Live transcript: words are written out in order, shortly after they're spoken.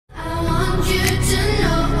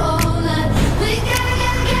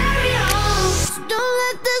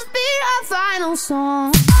final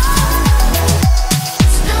song.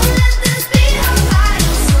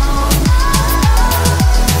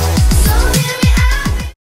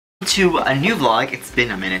 To a new vlog. It's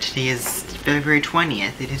been a minute. Today is February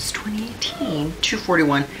 20th. It is 2018,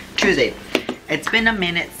 2:41, Tuesday. It's been a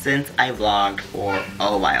minute since I vlogged for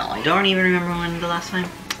a while. I don't even remember when the last time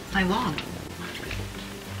I vlogged.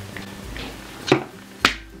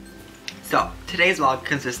 So, today's vlog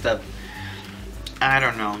consists of, I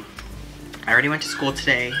don't know. I already went to school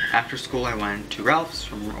today. After school I went to Ralph's.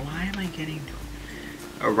 Why am I getting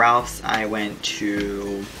Ralph's? I went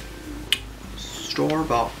to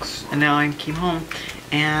Starbucks, and now I came home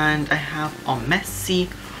and I have a messy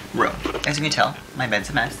room. As you can tell, my bed's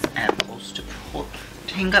a mess and I'm supposed to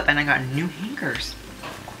hang up, and I got new hangers.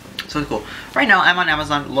 So it's cool. Right now I'm on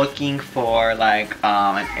Amazon looking for like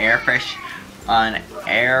air freshener.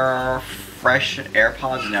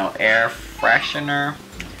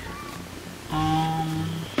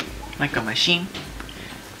 Like a machine.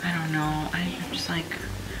 I don't know. I'm just like,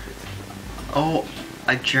 oh,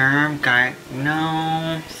 a germ guy.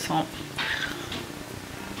 No, so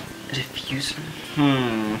diffuser.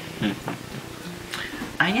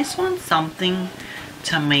 I just want something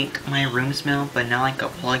to make my room smell, but not like a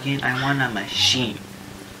plug-in. I want a machine.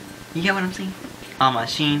 You get what I'm saying? A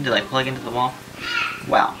machine to like plug into the wall.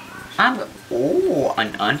 Wow. Oh,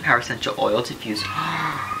 an unpowered essential oil diffuser.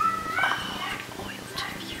 Oil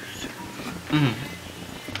diffuser.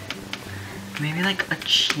 Maybe like a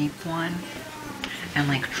cheap one. And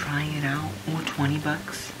like try it out. Oh, 20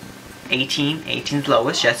 bucks. 18. 18's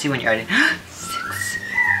lowest. Jessie, when you're ready. 16.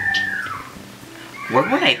 Where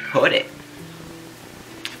would I put it? I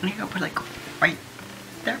think I'll put like right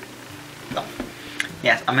there. No.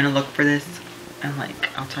 Yes, I'm gonna look for this. And like,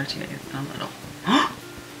 I'll talk to you guys in a little.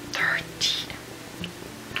 $13.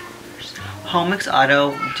 Homix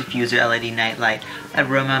Auto Diffuser LED Night Light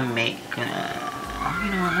Aroma Make. You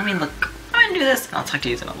know what? Let me look. I'm gonna do this. I'll talk to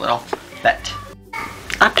you in a little bit.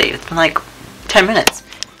 Update. It's been like 10 minutes.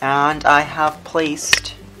 And I have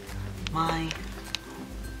placed my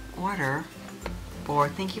order for,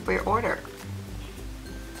 thank you for your order.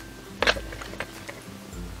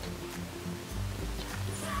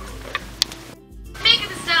 Making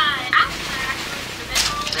this time. I'm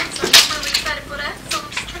so I'm just really excited for that. So I'm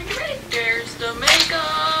just trying to get ready. There's the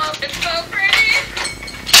makeup. It's so pretty.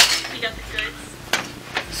 You got the goods.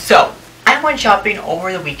 So, I went shopping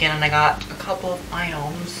over the weekend and I got a couple of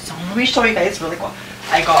items. So let me show you guys really quick.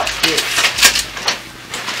 I got this.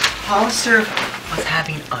 Hollister was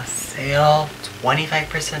having a sale,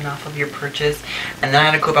 25% off of your purchase, and then I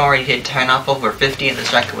had a coupon where you get 10 off over 50, and this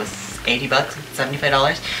jacket was 80 bucks,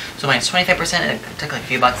 $75. So minus 25%, and it took like a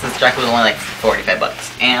few bucks. This jacket was only like 45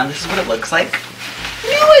 bucks, and this is what it looks like.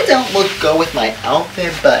 No, it don't look good with my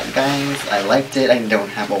outfit, but guys, I liked it. I don't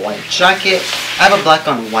have a white jacket. I have a black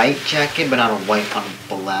on white jacket, but not a white on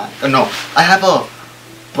black. Oh no, I have a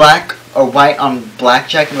black or white on black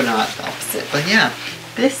jacket, but not the opposite. But yeah,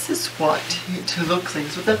 this is what it looks like.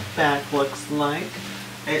 This is what the back looks like.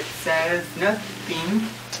 It says nothing,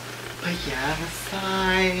 but yeah, the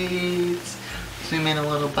sides. Zoom in a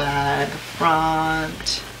little bit, the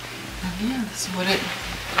front, and yeah, this is what it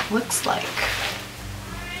looks like.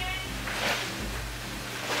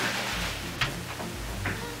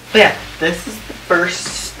 But yeah, this is the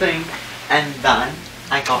first thing, and then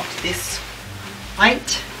I got this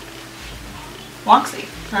white long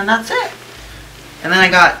sleeve, and that's it. And then I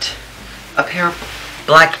got a pair of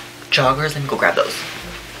black joggers. Let me go grab those.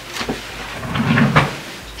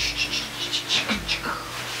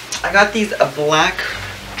 I got these black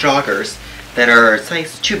joggers that are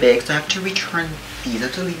size too big, so I have to return these. I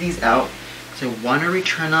have to leave these out, so I want to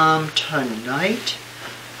return them tonight,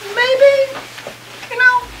 maybe. You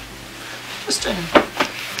know, just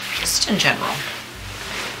in general,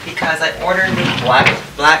 because I ordered these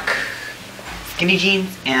black skinny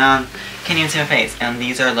jeans and can't even see my face, and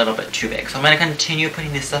these are a little bit too big. So I'm gonna continue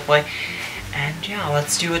putting this stuff away, and yeah,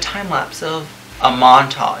 let's do a time lapse of a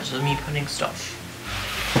montage of me putting stuff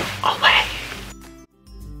away.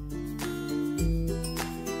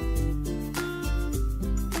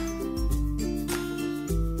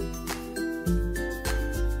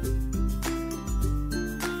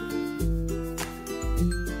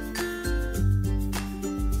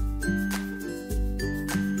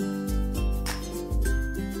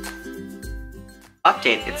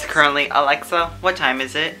 Update, it's currently, Alexa, what time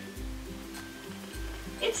is it?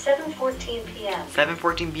 It's 7:14 p.m.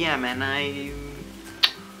 7:14 p.m. and I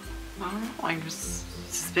don't know, I'm just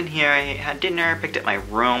just been here. I had dinner, picked up my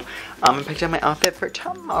room, I picked up my outfit for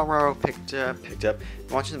tomorrow. Picked up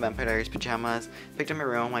I'm watching the Vampire Diaries pajamas. Picked up my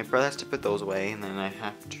room. My brother has to put those away, and then I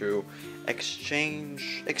have to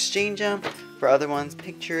exchange them for other ones,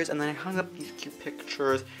 pictures, and then I hung up these cute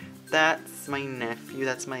pictures. That's my nephew.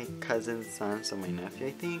 That's my cousin's son, so my nephew,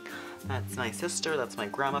 I think. That's my sister. That's my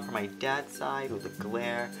grandma from my dad's side with the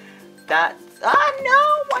glare. That's... Oh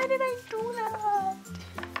no! Why did I do that?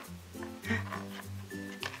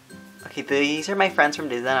 Okay, these are my friends from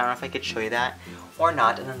Disney. I don't know if I could show you that or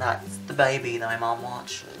not. And then that's the baby that my mom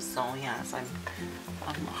watches. So yes, I'm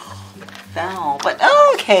foul. But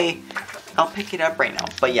oh, okay, I'll pick it up right now.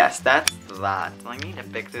 But yes, that's that. So I need to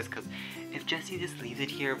fix this because if Jessie just leaves it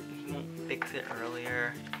here, he won't fix it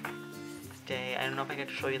earlier today. I don't know if I could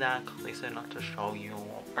show you that because they said not to show you.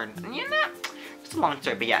 Or you know, it's a long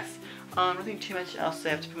story. But yes, nothing too much else. I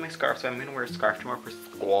have to put my scarf, so I'm gonna wear a scarf tomorrow for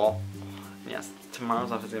school. Yes,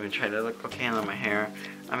 tomorrow's off is gonna try to look okay on my hair.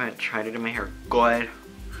 I'm gonna try to do my hair good.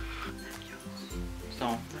 So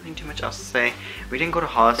nothing too much else to say. We didn't go to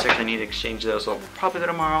Hollister because I need to exchange those, so we'll probably go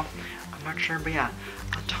tomorrow. I'm not sure, but yeah,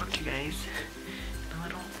 I'll talk to you guys in a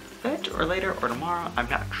little bit or later or tomorrow. I'm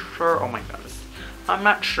not sure. Oh my goodness, I'm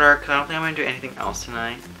not sure because I don't think I'm gonna do anything else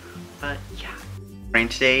tonight. But yeah. Rain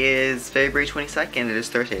today is February 22nd. It is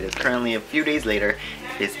Thursday. It is currently a few days later.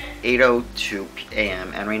 It is 8:02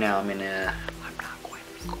 a.m. and right now I'm not going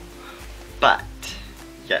to school. But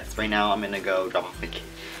yes, right now I'm gonna go drop off my kid.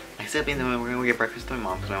 I said we're gonna go get breakfast with my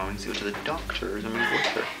mom because I want to go to the doctor's. I'm gonna go with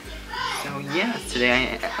her. So yes,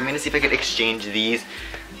 today I'm gonna see if I could exchange these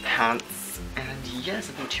pants. And yes,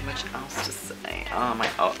 nothing too much else to say. My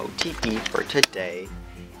OOTD for today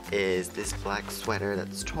is this black sweater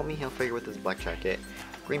that's Tommy Hilfiger with this black jacket,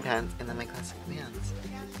 green pants, and then my classic Vans.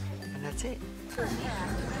 And that's it.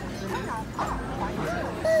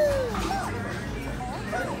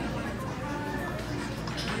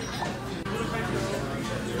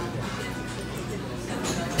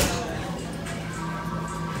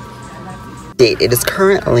 It is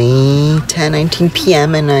currently 10:19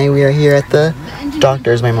 p.m. and we are here at the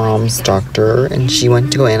doctor's, my mom's doctor, and she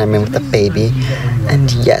went to go in. I'm in with the baby,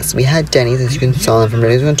 and yes, we had Denny's, as you can saw. From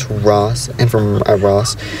Denny's we went to Ross, and from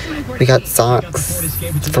Ross we got socks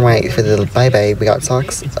for the little bye-bye. We got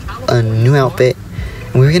socks, a new outfit,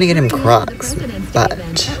 and we were gonna get him Crocs, but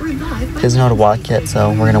he doesn't know how to walk yet,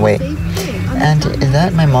 so we're gonna wait. And is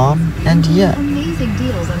that my mom? And yeah,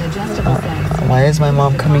 why is my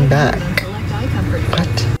mom coming back? What?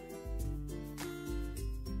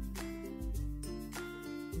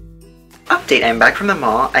 Update, I'm back from the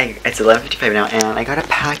mall. It's 11:55 now, and I got a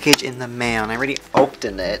package in the mail, and I already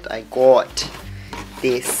opened it. I got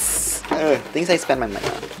this, things I spend my money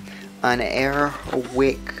on. An air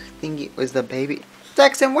wick thingy was the baby.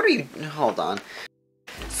 Jackson, what are you, hold on.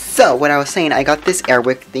 So, what I was saying, I got this air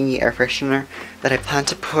wick thingy air freshener that I plan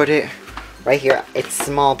to put it right here. It's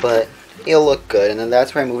small, but it'll look good, and then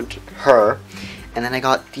that's where I moved her. And then I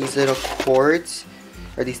got these little cords,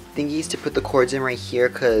 or these thingies to put the cords in right here,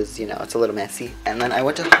 because, you know, it's a little messy. And then I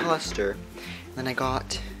went to Hollister, and then I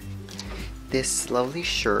got this lovely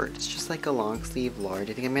shirt. It's just like a long sleeve large.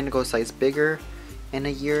 I think I'm going to go a size bigger in a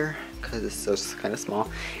year, because it's so kind of small.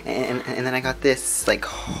 And then I got this, like,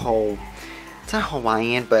 it's not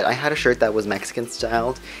Hawaiian, but I had a shirt that was Mexican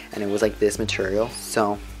styled, and it was like this material.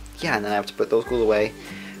 So, yeah, and then I have to put those glue away.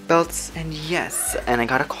 Belts, and yes, and I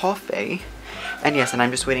got a coffee. And yes, and I'm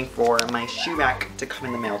just waiting for my shoe rack to come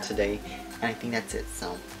in the mail today. And I think that's it.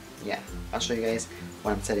 So, yeah. I'll show you guys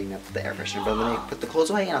when I'm setting up the air freshener. But let me put the clothes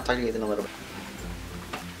away and I'll talk to you guys in a little bit.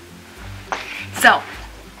 So,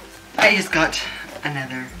 I just got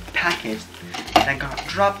another package that got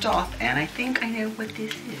dropped off. And I think I know what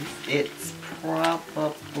this is. It's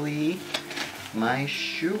probably my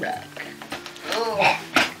shoe rack. Oh,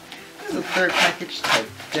 this is the third package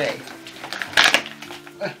today.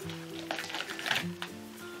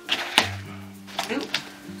 Ew. It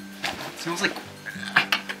smells like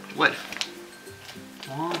what?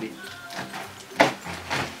 Vomit.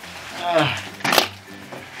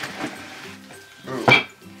 Ooh.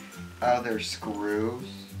 Oh, there's screws.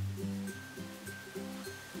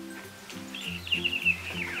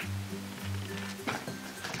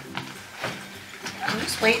 I'll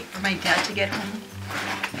just wait for my dad to get home.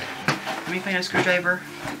 Let me find a screwdriver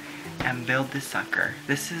and build this sucker.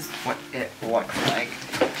 This is what it looks like.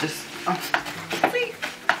 Just, see?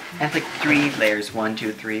 And it's like 3 layers, 1,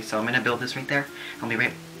 2, 3. So I'm gonna build this right there. I'll be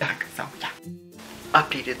right back. So yeah.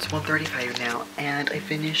 Update, it's 1:35 now, and I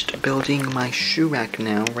finished building my shoe rack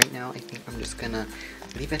now. Right now, I think I'm just gonna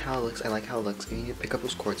leave it how it looks. I like how it looks. You need to pick up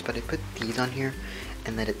those cords, but I put these on here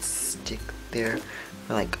and let it stick there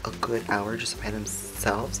for like a good hour just by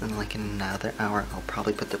themselves, and like in another hour I'll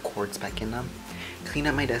probably put the cords back in them. Clean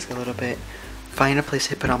up my desk a little bit, find a place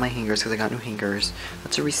to put all my hangers because I got new hangers.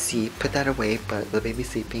 That's a receipt, put that away, but the baby's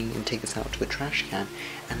sleeping, and take this out to the trash can.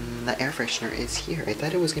 And the air freshener is here. I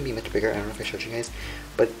thought it was gonna be much bigger. I don't know if I showed you guys,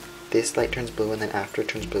 but this light turns blue, and then after it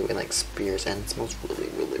turns blue it like spears, and it smells really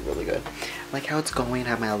really good. I like how it's going. I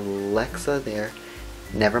have my Alexa there,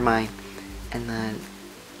 never mind. And then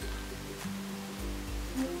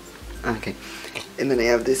okay, and then I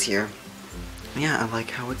have this here. Yeah, I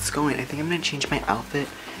like how it's going. I think I'm gonna change my outfit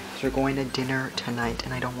because we're going to dinner tonight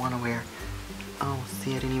and I don't want to wear, oh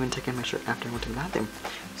see, I didn't even take in my shirt after I went to the bathroom.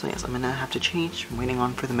 So yes, I'm gonna have to change. I'm waiting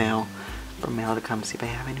on for mail to come, see if I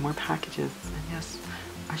have any more packages. And yes,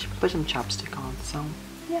 I should put some chapstick on. So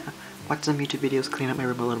yeah, watch some YouTube videos, clean up my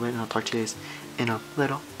room a little bit, and I'll talk to you guys in a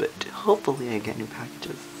little bit. Hopefully I get new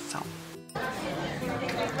packages. So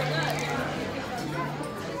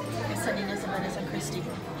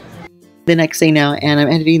the next day now, and I'm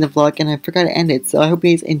editing the vlog and I forgot to end it, so I hope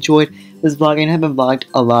you guys enjoyed this vlog. I haven't vlogged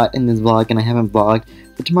a lot in this vlog, and I haven't vlogged,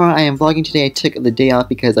 but tomorrow I am vlogging. Today I took the day off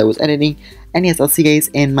because I was editing, and yes, I'll see you guys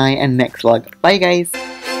in my next vlog. Bye guys!